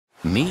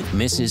Meet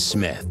Mrs.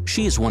 Smith.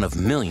 She is one of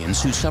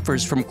millions who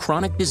suffers from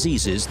chronic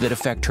diseases that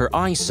affect her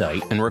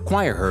eyesight and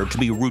require her to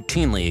be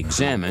routinely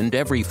examined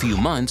every few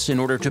months in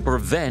order to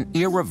prevent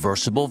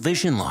irreversible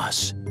vision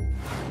loss.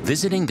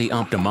 Visiting the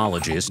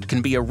ophthalmologist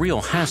can be a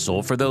real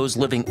hassle for those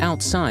living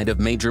outside of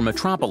major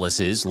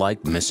metropolises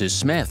like Mrs.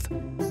 Smith.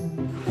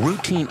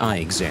 Routine eye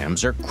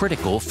exams are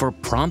critical for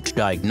prompt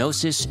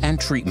diagnosis and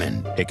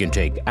treatment. It can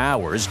take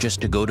hours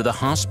just to go to the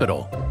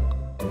hospital.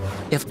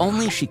 If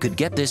only she could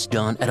get this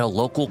done at a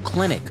local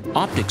clinic,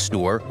 optic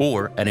store,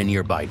 or at a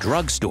nearby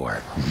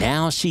drugstore.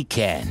 Now she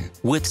can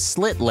with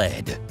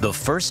SlitLED, the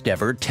first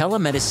ever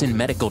telemedicine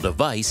medical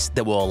device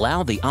that will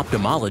allow the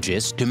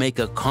ophthalmologist to make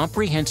a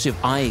comprehensive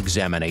eye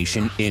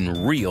examination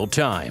in real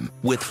time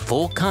with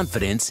full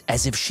confidence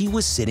as if she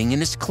was sitting in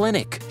his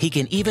clinic. He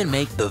can even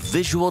make the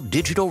visual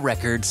digital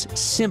records,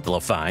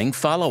 simplifying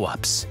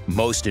follow-ups.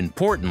 Most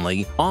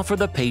importantly, offer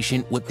the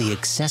patient with the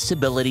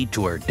accessibility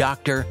to her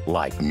doctor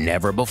like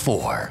never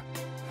before.